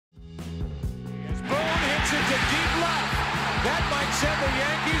deep left. That might send the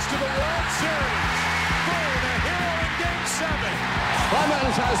Yankees to the World Series. Boone, a hero in Game 7.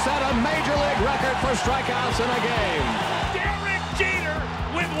 Clemens has set a major league record for strikeouts in a game. Derek Jeter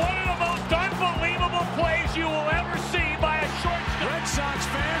with one of the most unbelievable plays you will ever see by a shortstop. Red Sox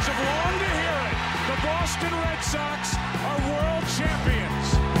fans have longed to hear it. The Boston Red Sox are world champions.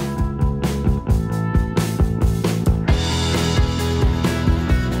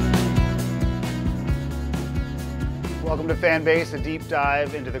 Welcome to Fanbase, a deep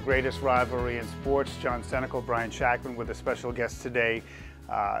dive into the greatest rivalry in sports. John Senecal, Brian Shackman with a special guest today.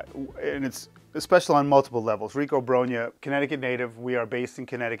 And it's special on multiple levels. Rico Brogna, Connecticut native. We are based in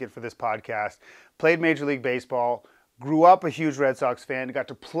Connecticut for this podcast. Played Major League Baseball. Grew up a huge Red Sox fan. Got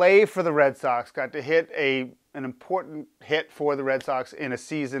to play for the Red Sox. Got to hit an important hit for the Red Sox in a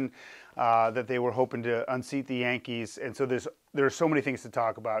season that they were hoping to unseat the Yankees. And so there are so many things to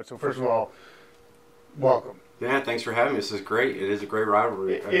talk about. So first of all, welcome. Yeah, thanks for having me. This is great. It is a great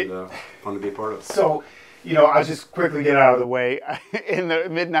rivalry and fun to be a part of. So, I'll just quickly get out of the way. In the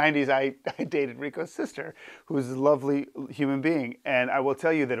mid-'90s, I dated Rico's sister, who's a lovely human being. And I will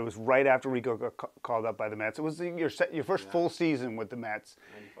tell you that it was right after Rico got called up by the Mets. It was your first full season with the Mets.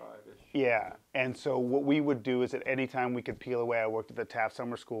 95-ish. Yeah. And so what we would do is at any time we could peel away, I worked at the Taft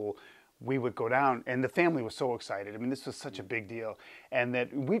Summer School, we would go down, and the family was so excited. I mean, this was such a big deal. And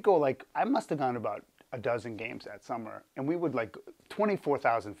that we'd go I must have gone about a dozen games that summer, and we would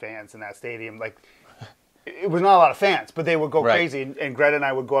 24,000 fans in that stadium. It was not a lot of fans, but they would go crazy. And Greta and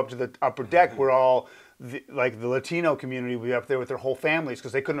I would go up to the upper deck where all the Latino community would be up there with their whole families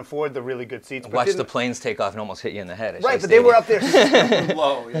because they couldn't afford the really good seats. Watch the planes take off and almost hit you in the head. Right, but they were up there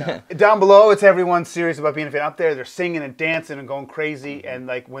Low, yeah. Down below, it's everyone serious about being a fan. Up there, they're singing and dancing and going crazy. And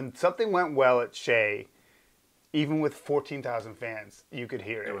when something went well at Shea, even with 14,000 fans, you could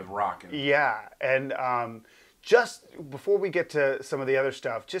hear it. It was rocking. Yeah, and just before we get to some of the other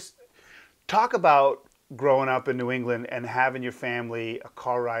stuff, just talk about growing up in New England and having your family a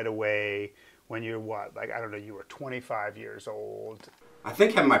car ride away when you're you were 25 years old. I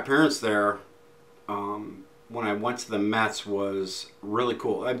think having my parents there when I went to the Mets was really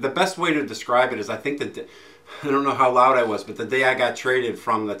cool. The best way to describe it is I think that, I don't know how loud I was, but the day I got traded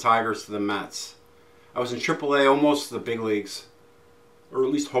from the Tigers to the Mets, I was in AAA, almost the big leagues, or at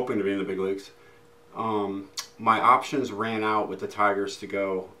least hoping to be in the big leagues. My options ran out with the Tigers to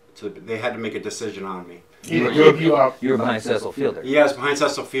go to. They had to make a decision on me. You were behind Cecil Fielder. Yes, behind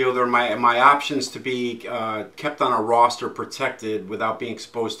Cecil Fielder. My options to be kept on a roster, protected without being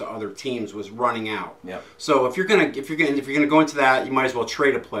exposed to other teams, was running out. Yep. So if you're gonna go into that, you might as well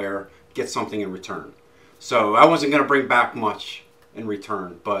trade a player, get something in return. So I wasn't gonna bring back much in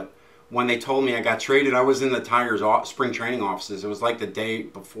return, but when they told me I got traded, I was in the Tigers' spring training offices. It was like the day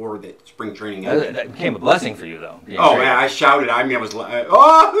before the spring training ended. That became a blessing for you, though. Oh, man, I shouted. I mean, I was like,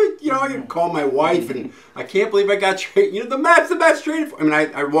 I called my wife, and I can't believe I got traded. The Mets traded for. I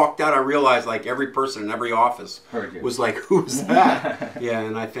mean, I walked out, I realized, every person in every office was like, who's that? Yeah,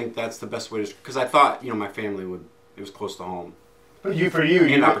 and I think that's the best way to, because I thought, my family it was close to home. But for you,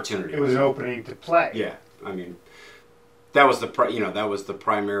 an opportunity. It was an opening to play. Yeah, I mean, that was the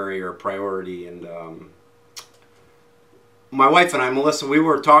primary or priority, and my wife and I, Melissa, we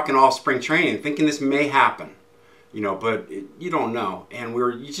were talking all spring training, thinking this may happen, but you don't know, and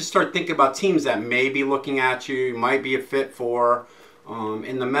you just start thinking about teams that may be looking at you might be a fit for,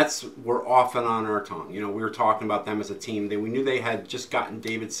 and the Mets were often on our tongue. We were talking about them as a team. We knew they had just gotten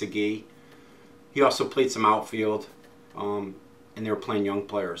David Segui. He also played some outfield, and they were playing young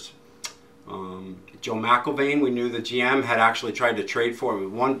players. Joe McIlvaine, we knew the GM had actually tried to trade for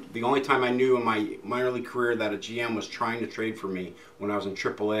him. The only time I knew in my minor league career that a GM was trying to trade for me when I was in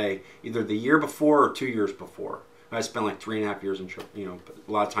AAA, either the year before or 2 years before. I spent 3.5 years in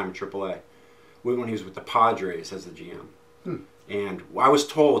a lot of time in AAA. When he was with the Padres as the GM. And I was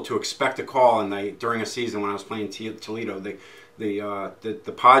told to expect a call, and during a season when I was playing Toledo,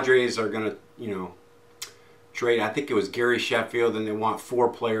 the Padres are going to, trade. I think it was Gary Sheffield, and they want 4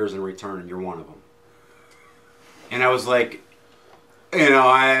 players in return, and you're one of them. And I was like,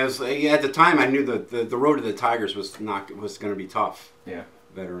 at the time I knew the road to the Tigers was going to be tough. Yeah,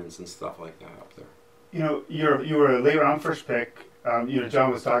 veterans and stuff like that up there. You were a late round first pick.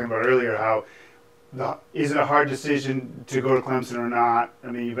 John was talking about earlier how is it a hard decision to go to Clemson or not? I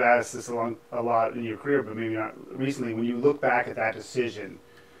mean, you've asked this a lot in your career, but maybe not recently. When you look back at that decision,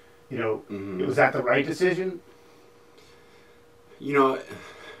 was that the right decision?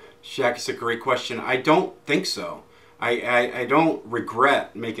 Shaq, it's a great question. I don't think so. I don't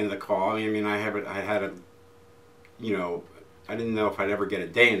regret making the call. I mean, I I didn't know if I'd ever get a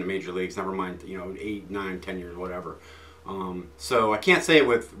day in the major leagues. Never mind, 8, 9, 10 years, whatever. So I can't say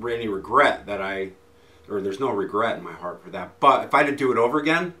with any regret there's no regret in my heart for that. But if I had to do it over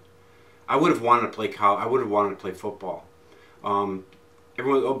again, I would have wanted to play college. I would have wanted to play football.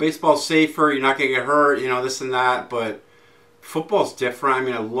 Everyone, baseball's safer. You're not gonna get hurt. This and that. But football's different. I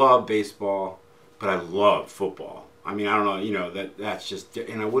mean, I love baseball, but I love football. I mean, I don't know. That's just.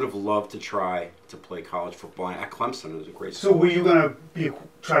 And I would have loved to try to play college football at Clemson. It was a great school. So were you gonna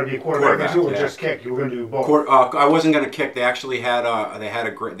try to be a quarterback or just kick? You were gonna do both. I wasn't gonna kick. They actually had they had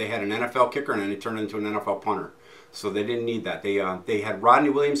an NFL kicker, and then he turned into an NFL punter. So they didn't need that. They had Rodney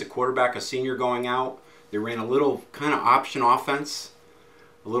Williams, a quarterback, a senior going out. They ran a little kind of option offense,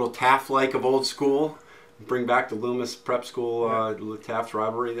 a little Taft-like of old school. Bring back the Loomis Prep School Taft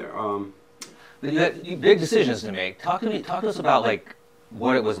rivalry there. You had big decisions to make. Talk to us about like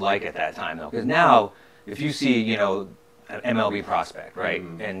what it was like at that time, though, because now if you see an MLB prospect, right,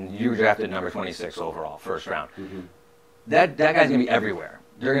 and you were drafted number 26 overall, first round, that guy's gonna be everywhere.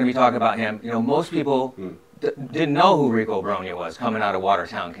 They're gonna be talking about him. Most people didn't know who Rico Brogna was coming out of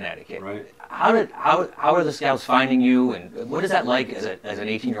Watertown, Connecticut. Right. How are the scouts finding you, and what is that like as an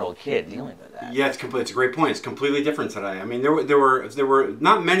 18-year-old kid dealing with that? Yeah, it's a great point. It's completely different today. I mean, there were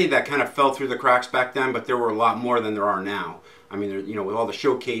not many that kind of fell through the cracks back then, but there were a lot more than there are now. I mean, with all the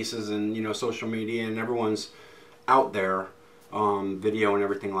showcases and social media and everyone's out there, video and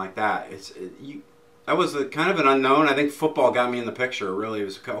everything like that. That was kind of an unknown. I think football got me in the picture. Really, it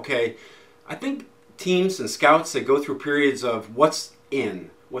was okay. I think teams and scouts, they go through periods of what's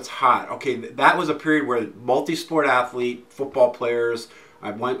in, what's hot. Okay, that was a period where multi-sport athlete, football players.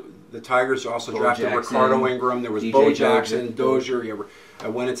 The Tigers also drafted Ricardo Ingram. There was Bo Jackson, Dozier. Yeah, I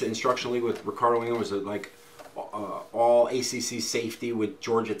went into instructional league with Ricardo Ingram. It was like all ACC safety with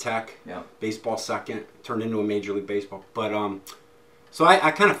Georgia Tech. Yeah. Baseball second, turned into a Major League Baseball. But so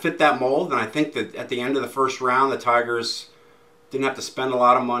I kind of fit that mold, and I think that at the end of the first round, the Tigers didn't have to spend a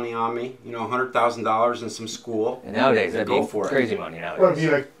lot of money on me. $100,000 in some school. And nowadays, that'd be crazy money nowadays. Well, it'd be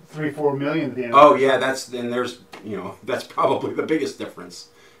like $3-4 million at the end. Oh yeah, that's probably the biggest difference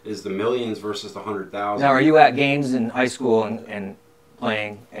is the millions versus the 100,000. Now, are you at games in high school and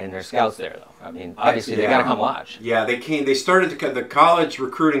playing, and there's scouts there though? I mean, obviously they got to come watch. Yeah, they came. They started the college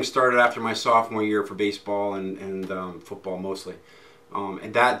recruiting started after my sophomore year for baseball and football mostly,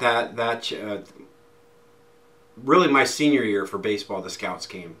 and that really my senior year for baseball, the scouts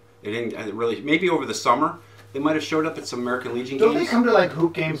came. They didn't really, maybe over the summer they might have showed up at some American Legion games. Don't they come to like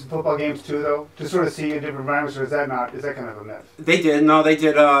hoop games and football games too, though, to sort of see in different environments, or is that kind of a myth? They did. No, they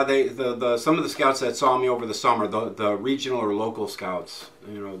did. Some of the scouts that saw me over the summer, the regional or local scouts,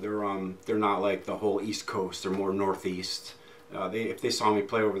 they're not like the whole East Coast. They're more Northeast. If they saw me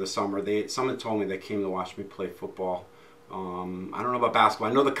play over the summer, someone told me they came to watch me play football. I don't know about basketball.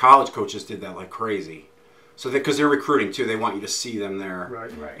 I know the college coaches did that like crazy. So because they're recruiting too, they want you to see them there.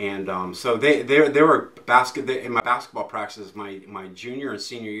 Right. And so they were in my basketball practices, my junior and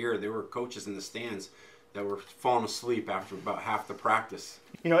senior year, there were coaches in the stands that were falling asleep after about half the practice.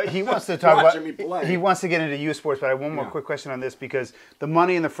 He wants to talk about. He wants to get into youth sports, but I have one more quick question on this, because the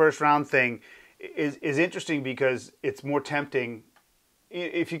money in the first round thing is interesting because it's more tempting.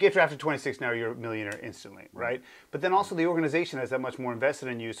 If you get drafted 26 now, you're a millionaire instantly, right? But then also the organization has that much more invested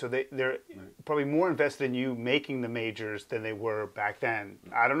in you, so they're probably more invested in you making the majors than they were back then.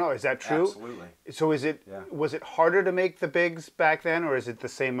 I don't know, is that true? Absolutely. So was it harder to make the bigs back then, or is it the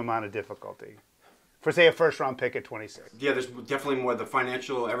same amount of difficulty? For, say, a first-round pick at 26. Yeah, there's definitely more. The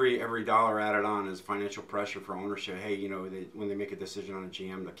financial, every dollar added on is financial pressure for ownership. Hey, when they make a decision on a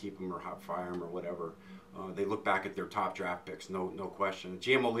GM to keep them or fire them or whatever, they look back at their top draft picks, no question.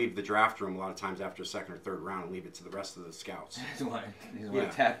 GM will leave the draft room a lot of times after a second or third round and leave it to the rest of the scouts. He's one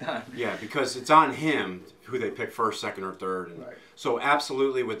tacked on. Yeah, because it's on him who they pick first, second, or third. And so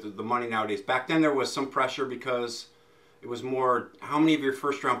absolutely with the money nowadays. Back then there was some pressure because it was more, how many of your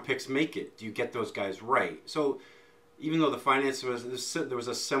first-round picks make it? Do you get those guys right? So even though the finance there was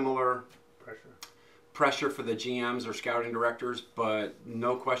a similar pressure for the GMs or scouting directors, but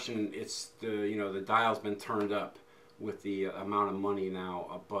no question, it's the dial's been turned up with the amount of money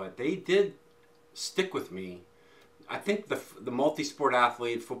now. But they did stick with me. I think the multi-sport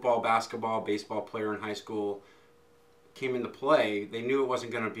athlete, football, basketball, baseball player in high school came into play. They knew it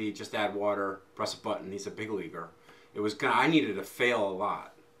wasn't going to be just add water, press a button, he's a big leaguer. It was I needed to fail a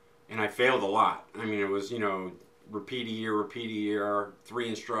lot, and I failed a lot. I mean, it was repeat a year, 3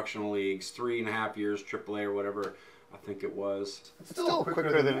 instructional leagues, 3.5 years AAA or whatever I think it was. It's still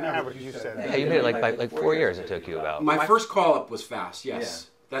quicker than average, you said. Yeah, you did it like 4 years it took you about. My first call up was fast. Yes,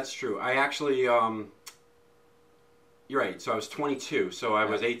 that's true. I actually You're right. So I was 22. So I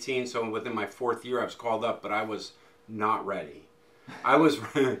was 18. So within my 4th year, I was called up, but I was not ready. I was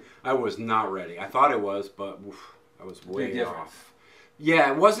not ready. I thought I was, but I was way off.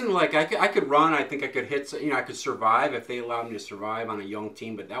 Yeah, it wasn't like I could run. I think I could hit. I could survive if they allowed me to survive on a young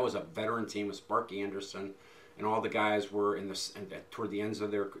team. But that was a veteran team with Sparky Anderson, and all the guys were toward the ends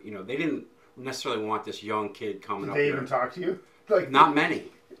of their. They didn't necessarily want this young kid coming up. Did they here. even talk to you? Like Not many.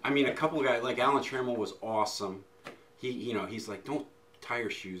 I mean, a couple of guys like Alan Trammell was awesome. He's like, don't tie your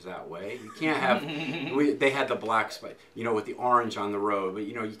shoes that way. You can't have. They had the black spike, with the orange on the road, but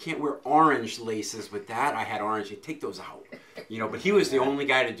you can't wear orange laces with that. I had orange. You take those out, But he was the only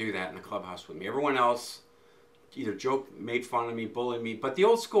guy to do that in the clubhouse with me. Everyone else either made fun of me, bullied me. But the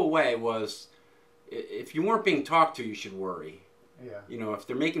old school way was, if you weren't being talked to, you should worry. Yeah. If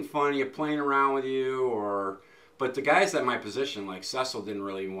they're making fun of you, playing around with you, But the guys at my position, like Cecil, didn't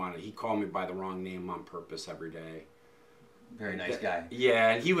really want it. He called me by the wrong name on purpose every day. Very nice guy. Yeah,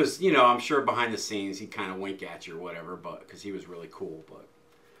 and he was, I'm sure behind the scenes he'd kind of wink at you or whatever, but because he was really cool. But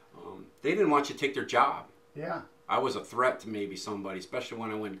they didn't want you to take their job. Yeah. I was a threat to maybe somebody, especially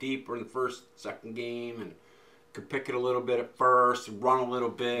when I went deeper in the first, second game and could pick it a little bit at first, run a little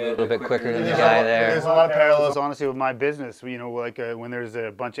bit quicker than the guy there. There's a lot of parallels, honestly, with my business. Like when there's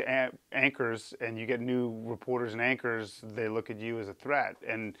a bunch of anchors and you get new reporters and anchors, they look at you as a threat.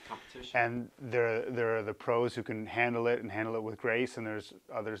 And there are the pros who can handle it and handle it with grace, and there's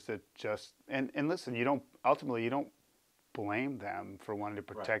others that just and listen. You don't blame them for wanting to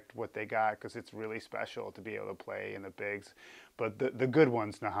protect what they got, because it's really special to be able to play in the bigs. But the good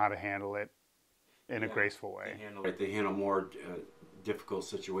ones know how to handle it in a graceful way. They handle more difficult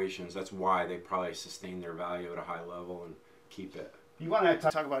situations. That's why they probably sustain their value at a high level and keep it. You want to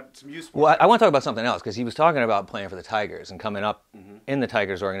talk about some youth sports? Well, I want to talk about something else, because he was talking about playing for the Tigers and coming up in the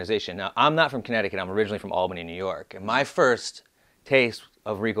Tigers organization. Now, I'm not from Connecticut. I'm originally from Albany, New York. And my first taste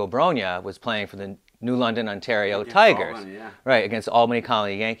of Rico Brogna was playing for the New London, Ontario Tigers. Albany, right, against Albany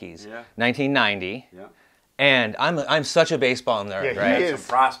Colony Yankees. 1990. Yeah. And I'm such a baseball nerd, Yeah, right? Some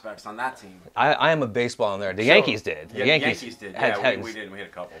prospects on that team. I am a baseball nerd. The Yankees did. The Yankees did. We didn't. We had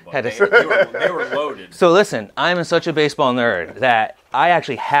a couple, but they were loaded. So listen, I'm such a baseball nerd that I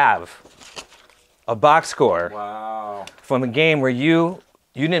actually have a box score from a game where you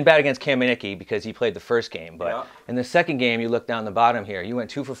didn't bat against Cam Minicki because he played the first game, but in the second game, you look down the bottom here, you went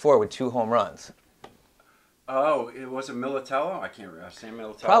 2 for 4 with 2 home runs. Oh, it wasn't Militello? I can't remember. Sam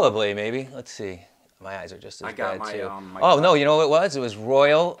Militello? Probably, maybe. Let's see. My eyes are just as bad, too. Oh, no, you know what it was? It was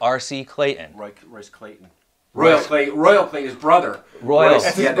Royal R.C. Clayton. Royce Clayton. Royal Clayton, his brother. Royal.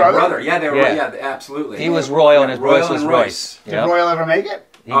 That's his brother? Yeah, they were. Yeah, absolutely. He was Royal, and his Royce was Royce. Did Royal ever make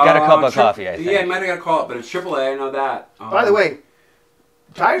it? He got a cup of coffee, I think. Yeah, he might have got a call up, but it's AAA, I know that. By the way,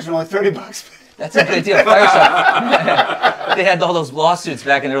 tires are only $30. That's a good deal. Firestone. They had all those lawsuits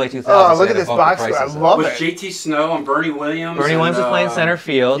back in the early 2000s. Oh, look at this box score. I love it. Was JT Snow and Bernie Williams? Bernie Williams was playing center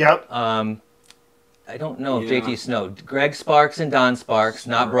field. Yep. I don't know if JT Snow. Greg Sparks and Don Sparks,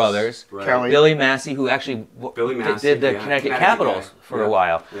 not brothers. Right. Kelly. Billy Massey, who actually did the Connecticut Capitals for a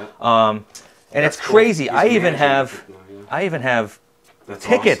while. Yeah. And it's crazy. I even have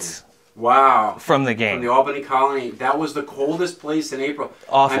tickets. Awesome. Wow. From the game. From the Albany Colony. That was the coldest place in April.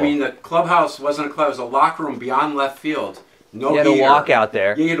 Awful. I mean, the clubhouse wasn't a club. It was a locker room beyond left field. No You had to walk out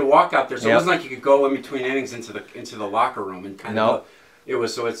there. Yeah, you had to walk out there. So it wasn't like you could go in between innings into the locker room and kind of... It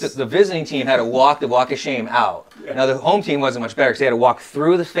was so it's... The visiting team had to walk the walk of shame out. Yeah. Now, the home team wasn't much better because they had to walk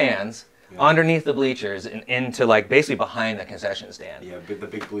through the fans, underneath the bleachers, and into, like, basically behind the concession stand. Yeah, the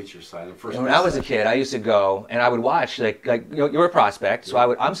big bleacher side. And when I was a kid, I used to go, and I would watch, like you're a prospect,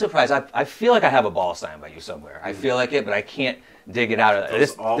 so I'm surprised. I feel like I have a ball signed by you somewhere. I feel like it, but I can't dig it out of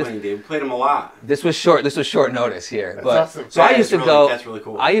this. We played them a lot. This was short notice here. That's but awesome. So I used to go. That's really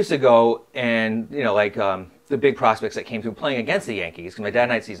cool. I used to go and the big prospects that came through playing against the Yankees, because my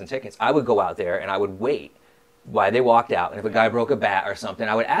dad had season tickets. I would go out there and I would wait while they walked out, and if a guy broke a bat or something,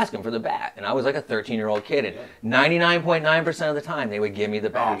 I would ask him for the bat. And I was like a 13-year-old kid, and 99.9% of the time they would give me the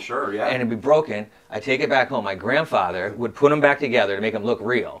bat. Oh, I'm sure, yeah. And it'd be broken. I'd take it back home. My grandfather would put them back together to make them look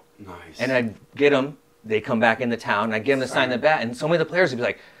real. Nice. And I'd get them. They'd come back in the town, and I'd get them to sign the bat. And so many of the players would be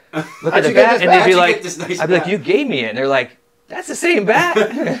like, look at the bat, and they'd be like, I'd be like, you gave me it. And they're like, that's the same bat.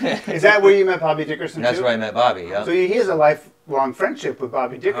 Is that where you met Bobby Dickerson, That's too? where I met Bobby, yeah. So he has a lifelong friendship with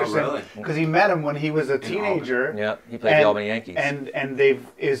Bobby Dickerson. Oh, really? Because he met him when he was a teenager. Yeah, he played the Albany Yankees. And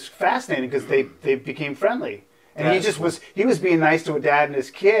is fascinating because they became friendly. And Yeah, he was being nice to a dad and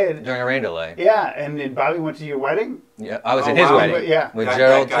his kid. During a rain delay. Yeah, and Bobby went to your wedding? Yeah, I was at his wedding. Yeah. With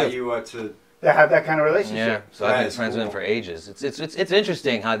Gerald, got too. you to... That have that kind of relationship. Yeah, so I've been friends with him for ages. It's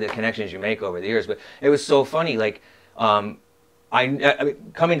interesting how the connections you make over the years. But it was so funny, like, I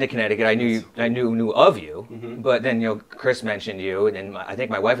mean, coming to Connecticut, I knew of you, but then Chris mentioned you, and then I think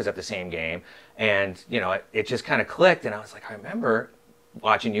my wife was at the same game, and it just kind of clicked, and I was like, I remember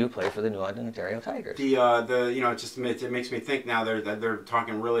watching you play for the New London Ontario Tigers. It makes me think now they're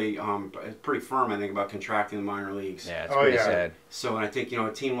talking really pretty firm, I think, about contracting the minor leagues. Yeah, it's pretty sad. So, and I think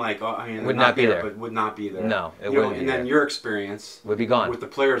a team like would not be there, but would not be there. No, it wouldn't. And then your experience would be gone with the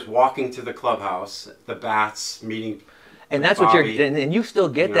players walking to the clubhouse, the bats meeting. And that's Bobby, what and you still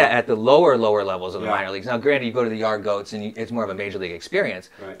get that at the lower levels of the minor leagues. Now, granted, you go to the Yard Goats and it's more of a major league experience,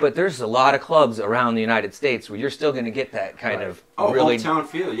 but there's a lot of clubs around the United States where you're still going to get that kind of really hometown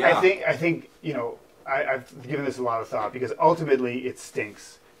feel. Yeah, I think I've given this a lot of thought because ultimately it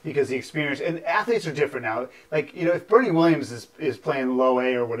stinks because the experience and athletes are different now. Like if Bernie Williams is playing low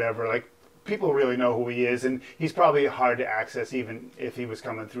A or whatever, like. People really know who he is, and he's probably hard to access even if he was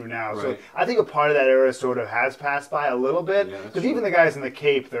coming through now. Right. So I think a part of that era sort of has passed by a little bit, because even the guys in the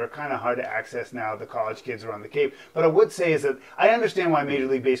Cape, they're kind of hard to access now, the college kids are on the Cape. But I would say is that I understand why Major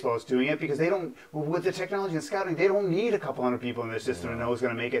League Baseball is doing it, because they don't, with the technology and scouting, they don't need a couple hundred people in their system to know who's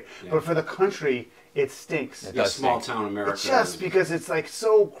going to make it. Yeah. But for the country, it stinks. It does small town America. It's just because it's like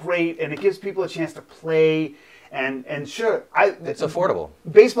so great, and it gives people a chance to play. And sure, it's affordable.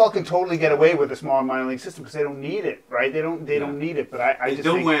 Baseball can totally get away with a small minor league system because they don't need it, right? They don't need it. But I just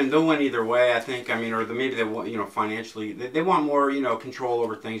they'll win either way. I think. I mean, or maybe they want financially they want more control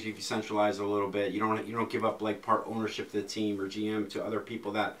over things. You can centralize it a little bit. You don't give up like part ownership to the team or GM to other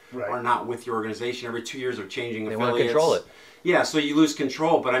people that are not with your organization. Every 2 years of changing affiliates. They want to control it. Yeah, so you lose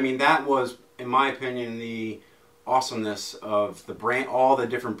control. But I mean, that was, in my opinion, the awesomeness of all the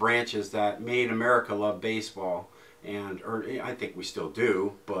different branches that made America love baseball, or I think we still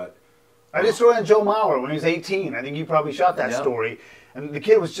do, but I just saw in Joe Mauer when he was 18. I think you probably shot that story. And the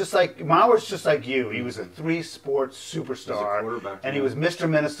kid was just like, Mauer's just like you. He was a 3-sport superstar. And he was Mr.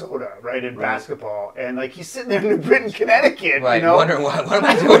 Minnesota, right, in basketball. And like he's sitting there in New Britain, Connecticut, wondering what am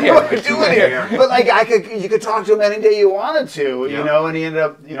I doing here? What am I doing here? But like you could talk to him any day you wanted to, and he ended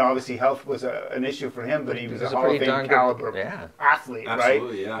up, obviously health was an issue for him, but he was a Hall of Fame caliber athlete,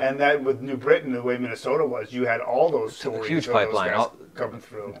 Absolutely, right? And that with New Britain, the way Minnesota was, you had all those stories. Huge pipeline coming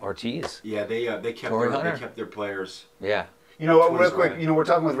through. Ortiz. Yeah, they kept their players. Yeah. Real quick, we're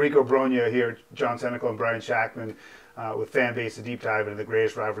talking with Rico Brogna here, John Senecal and Brian Shackman, with Fan Base, a deep dive into the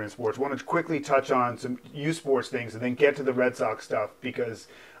greatest rivalry in sports. I want to quickly touch on some U Sports things and then get to the Red Sox stuff, because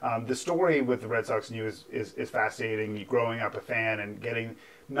the story with the Red Sox and you is fascinating. You growing up a fan and getting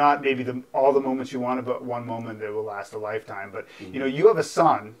not maybe all the moments you wanted, but one moment that will last a lifetime. But, you have a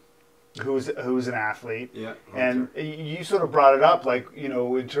son who's an athlete, and you sort of brought it up, like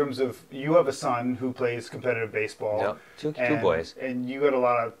in terms of you have a son who plays competitive baseball, two boys, and you got a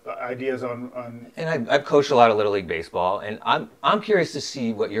lot of ideas on. And I've coached a lot of Little League baseball, and I'm curious to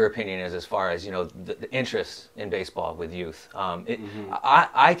see what your opinion is as far as the interest in baseball with youth.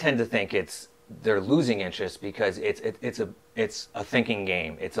 I tend to think they're losing interest because it's a thinking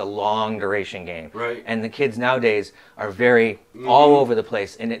game. It's a long duration game. Right. And the kids nowadays are very all over the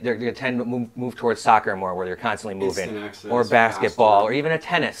place, and they tend to move towards soccer more, where they're constantly moving, or basketball, or even a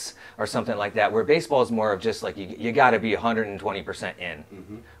tennis or something like that. Where baseball is more of just like you got to be 120%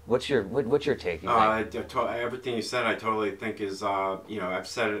 in. What's your take? Everything you said, I totally think is I've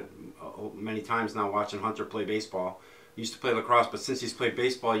said it many times now. Watching Hunter play baseball. He used to play lacrosse, but since he's played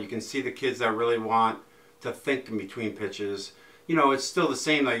baseball, you can see the kids that really want to think in between pitches. It's still the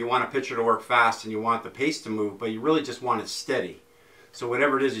same though. You want a pitcher to work fast and you want the pace to move, but you really just want it steady. So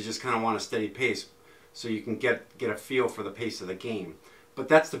whatever it is, you just kind of want a steady pace, so you can get a feel for the pace of the game. But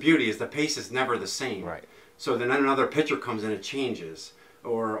that's the beauty, is the pace is never the same. Right. So then another pitcher comes in, it changes.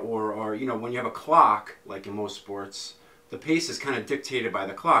 Or when you have a clock, like in most sports, the pace is kind of dictated by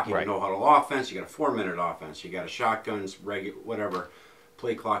the clock. You have no huddle offense, you got a 4-minute offense, you got a shotguns, whatever,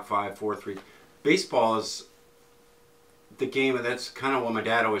 play clock 5, 4, 3. Baseball is the game, and that's kind of what my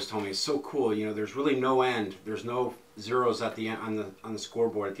dad always told me. It's so cool. There's really no end. There's no zeros at the end on the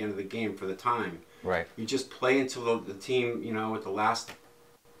scoreboard at the end of the game for the time. Right. You just play until the team, at the last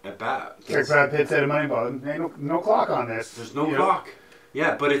at bat. Like Brad Pitt said in Moneyball, ain't no clock on this. There's no clock.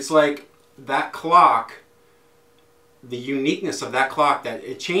 Yeah, but it's like that clock. The uniqueness of that clock, that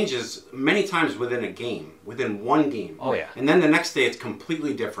it changes many times within a game, within one game. Oh yeah. And then the next day it's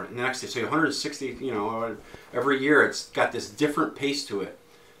completely different. And the next day, so 160, every year it's got this different pace to it.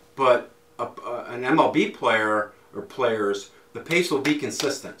 But an MLB player or players, the pace will be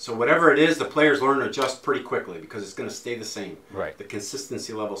consistent. So whatever it is, the players learn to adjust pretty quickly because it's going to stay the same. Right. The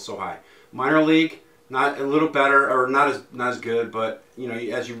consistency level is so high. Minor league, not a little better or not as good, but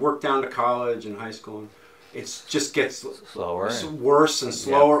as you work down to college and high school. it just gets slower, worse and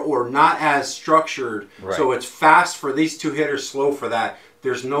slower, or not as structured. Right. So it's fast for these two hitters, slow for that.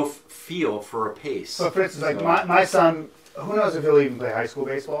 There's no feel for a pace. So for instance, like my son, who knows if he'll even play high school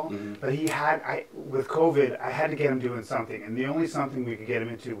baseball, but with COVID, I had to get him doing something, and the only something we could get him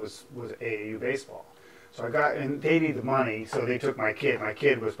into was AAU baseball. So and they need the money, so they took my kid. My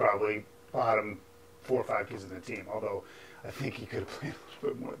kid was probably bottom 4 or 5 kids in the team, although I think he could have played a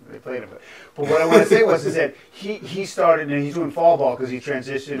little bit more than they played him. But what I want to say is that he started, and he's doing fall ball because he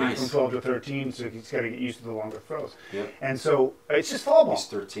transitioned from 12 to 13, so he's got to get used to the longer throws. Yep. And so it's just fall ball. He's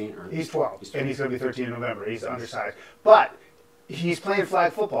 13. Or he's 12, and he's going to be 13 in November. He's undersized. But he's playing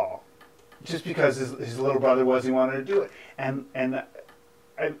flag football just because his little brother he wanted to do it. And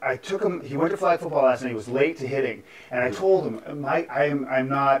I took him. He went to flag football last night. He was late to hitting, and I told him, I'm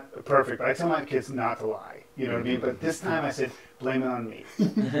not perfect, but I tell my kids not to lie. You know what I mean? But this time I said, blame it on me.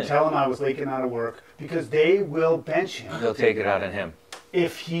 Tell him I was late getting out of work, because they will bench him. They'll take it out on him.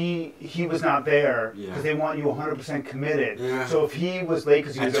 If he was not there, because they want you 100% committed. Yeah. So if he was late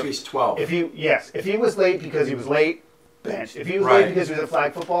because he's 12. If he was late because he was late, benched. If he was late because he was at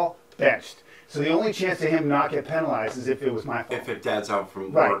flag football, benched. So the only chance to him not get penalized is if it was my fault. If Dad's out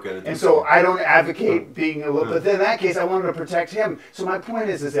from work. And so I don't advocate being a little, but then in that case I wanted to protect him. So my point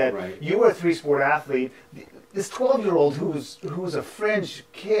is that you are a 3-sport athlete. This 12-year-old who's a fringe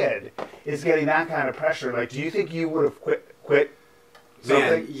kid is getting that kind of pressure. Like, do you think you would have quit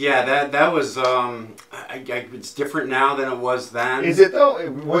something? Man, yeah, that was it's different now than it was then. Is it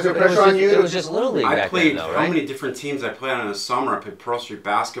though? Was there pressure on you? It was just Little League. I played then, though, how many different teams I played on in the summer. I played Pearl Street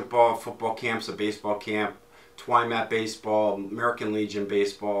basketball, football camps, a baseball camp, Twymat baseball, American Legion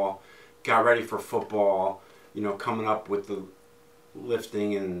baseball. Got ready for football. You know, coming up with the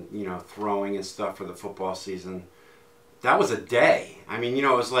lifting and throwing and stuff for the football season. That was a day. I mean, it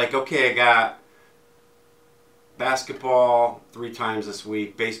was like, okay, I got basketball 3 times this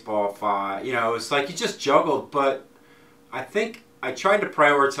week, baseball 5. It's like you just juggled. But I think I tried to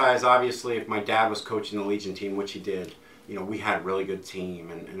prioritize. Obviously, if my dad was coaching the Legion team, which he did, we had a really good team,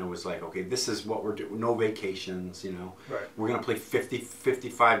 and it was like, okay, this is what we're doing. No vacations. We're gonna play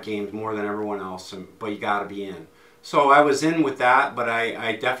 55 games more than everyone else, but you got to be in. So I was in with that, but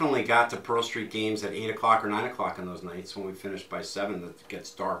I definitely got to Pearl Street games at 8 o'clock or 9 o'clock on those nights when we finished by 7. It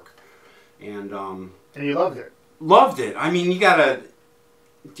gets dark, and you loved it. Loved it. I mean, I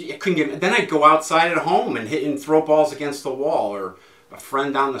couldn't get. Then I'd go outside at home and hit and throw balls against the wall, or a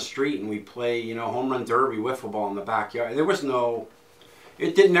friend down the street, and we play, home run derby, wiffle ball in the backyard. There was no.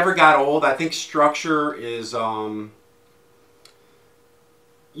 It never got old. I think structure is,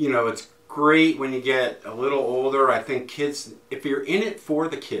 it's great when you get a little older. I think kids, if you're in it for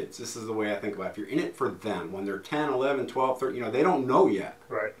the kids, this is the way I think about it. If you're in it for them, when they're 10, 11, 12, 13, they don't know yet.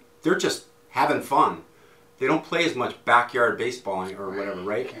 Right. They're just having fun. They don't play as much backyard baseball or whatever,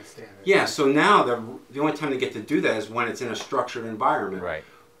 right? Can't stand it. Yeah, so now the only time they get to do that is when it's in a structured environment. Right.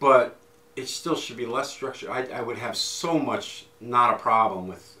 But it still should be less structured. I would have so much not a problem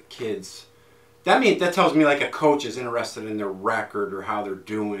with kids. That tells me like a coach is interested in their record or how they're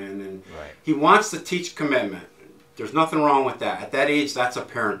doing, and he wants to teach commitment. There's nothing wrong with that. At that age, that's a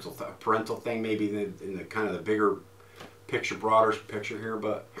parental thing, maybe in the kind of the bigger picture, broader picture here.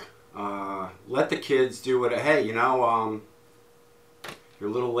 But let the kids do what. Hey, you're a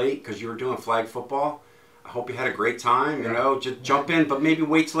little late because you were doing flag football. I hope you had a great time. Just jump in, but maybe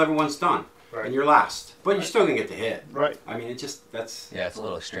wait till everyone's done and you're last. But you're still gonna get the hit. Right. I mean, it's a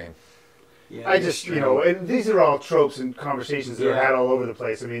little extreme. Yeah, I just, and these are all tropes and conversations that are had all over the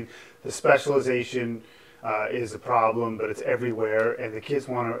place. I mean, the specialization is a problem, but it's everywhere, and the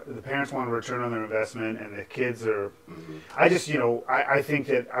parents want to return on their investment, and the kids are. I just, I think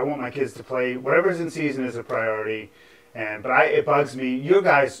that I want my kids to play whatever's in season is a priority, it bugs me. Your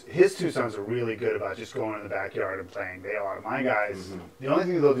guys, his 2 sons are really good about just going in the backyard and playing. They are. My guys, the only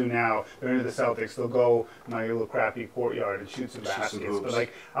thing they'll do now, they're into the Celtics, they'll go in my little crappy courtyard and shoot some baskets. But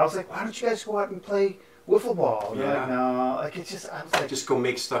I was like, why don't you guys go out and play wiffle ball? Yeah. Like, no, I was like, just go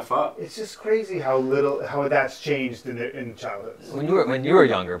make stuff up. It's just crazy how that's changed in childhood. When you were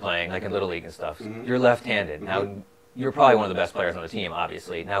younger playing, like in Little League and stuff, you're left-handed. Now, you're probably one of the best players on the team,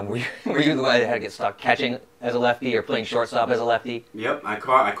 obviously. Now, were you the guy that had to get stuck catching as a lefty or playing shortstop as a lefty? Yep, I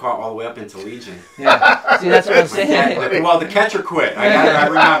caught all the way up into Legion. Yeah, see, that's what I'm saying. Well, the catcher quit. I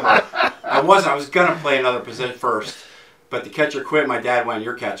remember. I was gonna play another position first, but the catcher quit. My dad went,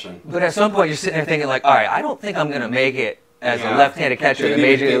 "You're catching." But at some point, you're sitting there thinking, like, all right, I don't think I'm gonna make it as a left-handed catcher in the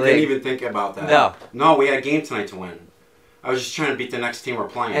Major League. Didn't even think about that. No, we had a game tonight to win. I was just trying to beat the next team we're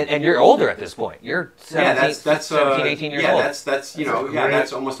playing. And you're older at this point. You're 17, 18 years old. That's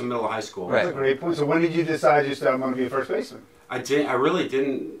that's almost the middle of high school. That's a great point. So when did you decide just I'm going to be a first baseman? I really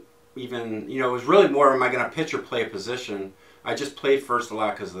didn't even, it was really more, am I going to pitch or play a position? I just played first a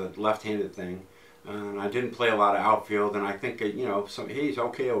lot because of the left-handed thing. And I didn't play a lot of outfield, and I think, he's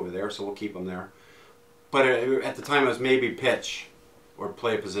okay over there, so we'll keep him there. But at the time, it was maybe pitch or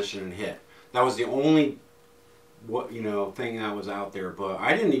play a position and hit. That was the only thing that was out there. But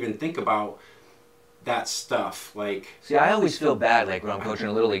I didn't even think about that stuff. Like, see, I always feel bad, like when I'm coaching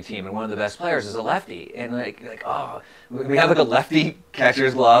a little league team, and one of the best players is a lefty, and we have like a lefty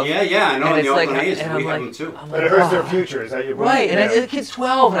catcher's glove. Yeah, I know. And In the like, Oakland A's, we have them too. But it hurts their future. Is that your point? Right, and the kid's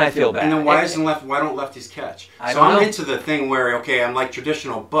 12, and I feel bad. And then why don't lefties catch? I'm into the thing where I'm like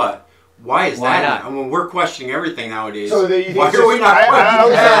traditional, but. Why is that? I mean, we're questioning everything nowadays. So why are we not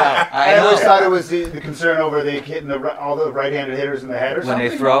questioning that? I always thought it was the concern over they hitting all the right-handed hitters in the head or something.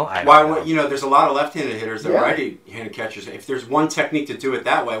 When they throw? There's a lot of left-handed hitters that are right-handed catchers. If there's one technique to do it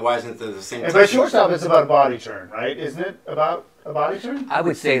that way, why isn't there the same technique? But shortstop, it's about a body turn, right? Isn't it about a body turn? I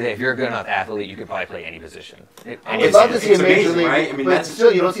would say that if you're a good enough athlete, you could probably play any position. I would love to see a major league, right? I mean, but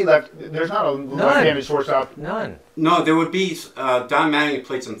still, you don't see there's not a left-handed shortstop. None. No, there would be. Don Mattingly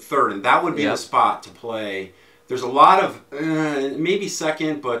played some third, and that would be the spot to play. There's a lot of, maybe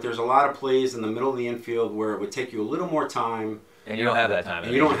second, but there's a lot of plays in the middle of the infield where it would take you a little more time. And you don't have that time.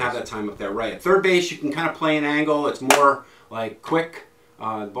 And you don't have that time up there, right? At third base, you can kind of play an angle. It's more like quick.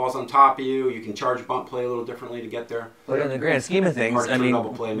 The ball's on top of you. You can charge bunt play a little differently to get there. But in the grand scheme of things,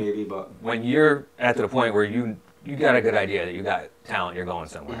 double play maybe, but when you're at the point where you got a good idea that you got talent, you're going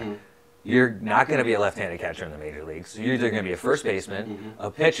somewhere. Mm-hmm. You're not going to be a left-handed catcher in the major leagues. So you're either going to be a first baseman, a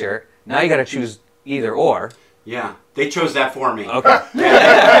pitcher. Now you got to choose either or. Yeah, they chose that for me. Okay.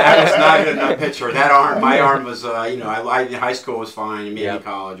 I was not a good enough pitcher. My arm was, high school was fine, maybe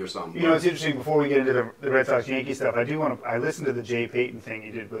college or something. It's interesting. Before we get into the Red Sox Yankee stuff, I listened to the Jay Payton thing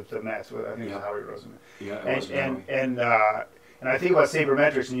you did with the Mets. I think it was Howie Roseman. Yeah, it was. And I think about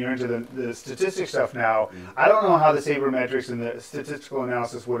sabermetrics, and you're into the statistics stuff now. I don't know how the sabermetrics and the statistical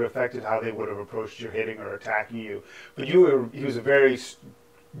analysis would have affected how they would have approached your hitting or attacking you. But he was a very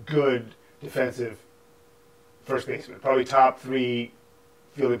good defensive first baseman, probably top 3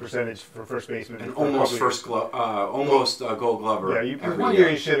 fielding percentage for first baseman, and almost Gold Glover. Yeah, one year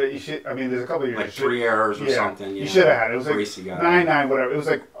you should. I mean, there's a couple of years like 3 errors or something. You should have had it. It was like 9-9, whatever. It was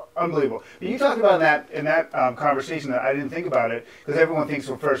like unbelievable. But you talked about in that conversation that I didn't think about it because everyone thinks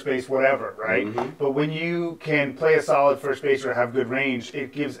from first base, whatever, right? Mm-hmm. But when you can play a solid first base or have good range,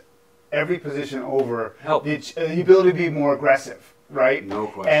 it gives every position over the ability to be more aggressive. Right? No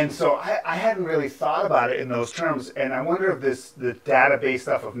question. And so I hadn't really thought about it in those terms, and I wonder if the database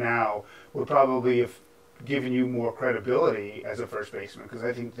stuff of now would probably have given you more credibility as a first baseman, because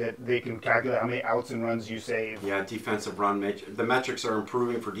I think that they can calculate how many outs and runs you save. Yeah, defensive run. The metrics are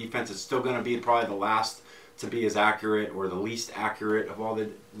improving for defense. It's still going to be probably the last to be as accurate or the least accurate of all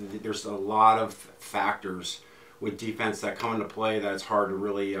there's a lot of factors with defense that come into play that it's hard to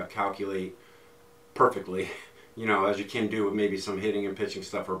really calculate perfectly. As you can do with maybe some hitting and pitching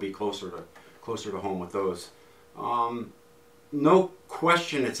stuff, or be closer to home with those. No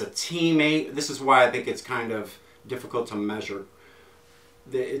question, it's a teammate. This is why I think it's kind of difficult to measure.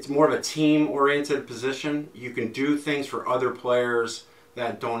 It's more of a team-oriented position. You can do things for other players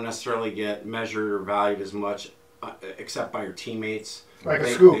that don't necessarily get measured or valued as much, except by your teammates. Like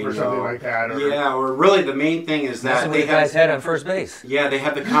a scoop or something like that. Or really the main thing is that they have head on first base. Yeah, they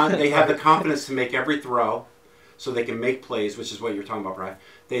have the confidence to make every throw. So they can make plays, which is what you're talking about,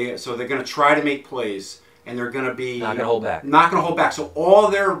 Brian. So they're going to try to make plays, and they're going to be not going to hold back. Not going to hold back. So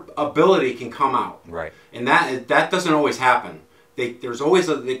all their ability can come out. Right. And that doesn't always happen. They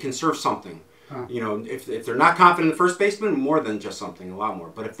can serve something. Huh. If they're not confident in the first baseman, more than just something, a lot more.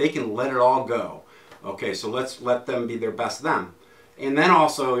 But if they can let it all go, okay. So let's let them be their best them. And then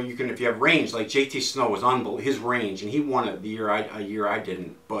also if you have range, like JT Snow was unbelievable, his range, and he won it a year I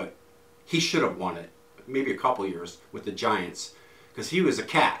didn't, but he should have won it. Maybe a couple years with the Giants, because he was a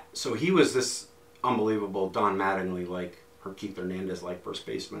cat. So he was this unbelievable Don Mattingly or Keith Hernandez first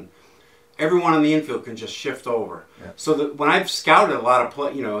baseman. Everyone in the infield can just shift over. Yeah. So when I've scouted a lot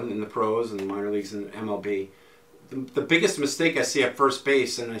of in the pros and the minor leagues and MLB, the biggest mistake I see at first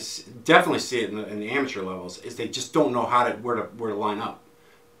base, and I definitely see it in the amateur levels, is they just don't know where to line up.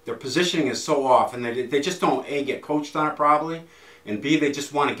 Their positioning is so off, and they just don't get coached on it probably, and B, they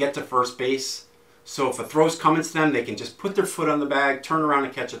just want to get to first base. So if a throw's coming to them, they can just put their foot on the bag, turn around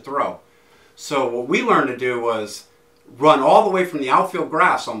and catch a throw. So what we learned to do was run all the way from the outfield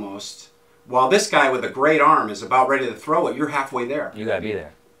grass almost, While this guy with a great arm is about ready to throw it, you're halfway there. You got to be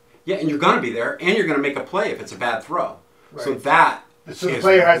there. Yeah, and you're going to be there, and you're going to make a play if it's a bad throw. Right. So that So the is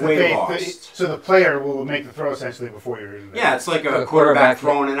player has the way faith. lost. So the player will make the throw essentially before you're in there. Yeah, it's like a quarterback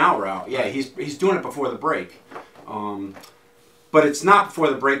throwing an out route. Yeah, he's doing it before the break. But it's not before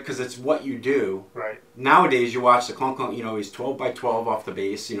the break because it's what you do. Right. Nowadays, you watch the clunk, he's 12 by 12 off the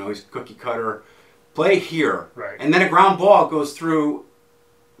base. He's cookie cutter. Play here. Right. And then a ground ball goes through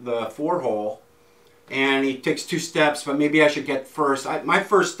the 4-hole, and he takes 2 steps, but maybe I should get first. My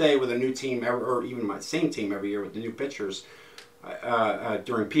first day with a new team, or even my same team every year with the new pitchers,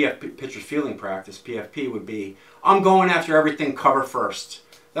 during pitchers fielding practice, PFP would be, I'm going after everything, cover first.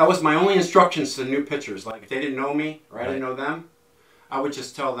 That was my only instructions to the new pitchers. Like if they didn't know me or I didn't know them, I would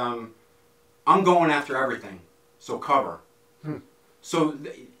just tell them, I'm going after everything, so cover. So,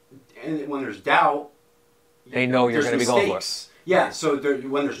 and when there's doubt, they know you're going to be going for it. Yeah, so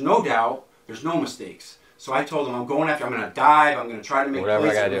when there's no doubt, there's no mistakes. So I told them, I'm going after, I'm going to dive, I'm going to try to make whatever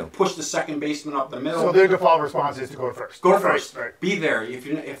plays, I I'm got to do. Push the second baseman up the middle. So their default response is to go first. Go first. Right. Be there.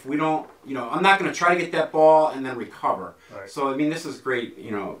 If we don't, I'm not going to try to get that ball and then recover. Right. So, I mean, this is great,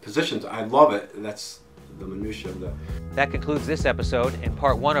 positions. I love it. That's the minutia of the... That concludes this episode and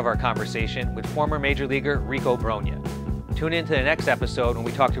part 1 of our conversation with former Major Leaguer Rico Brogna. Tune in to the next episode when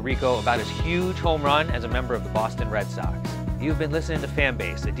we talk to Rico about his huge home run as a member of the Boston Red Sox. You've been listening to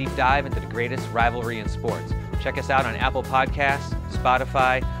Fanbase, a deep dive into the greatest rivalry in sports. Check us out on Apple Podcasts,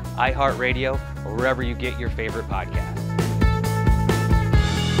 Spotify, iHeartRadio, or wherever you get your favorite podcasts.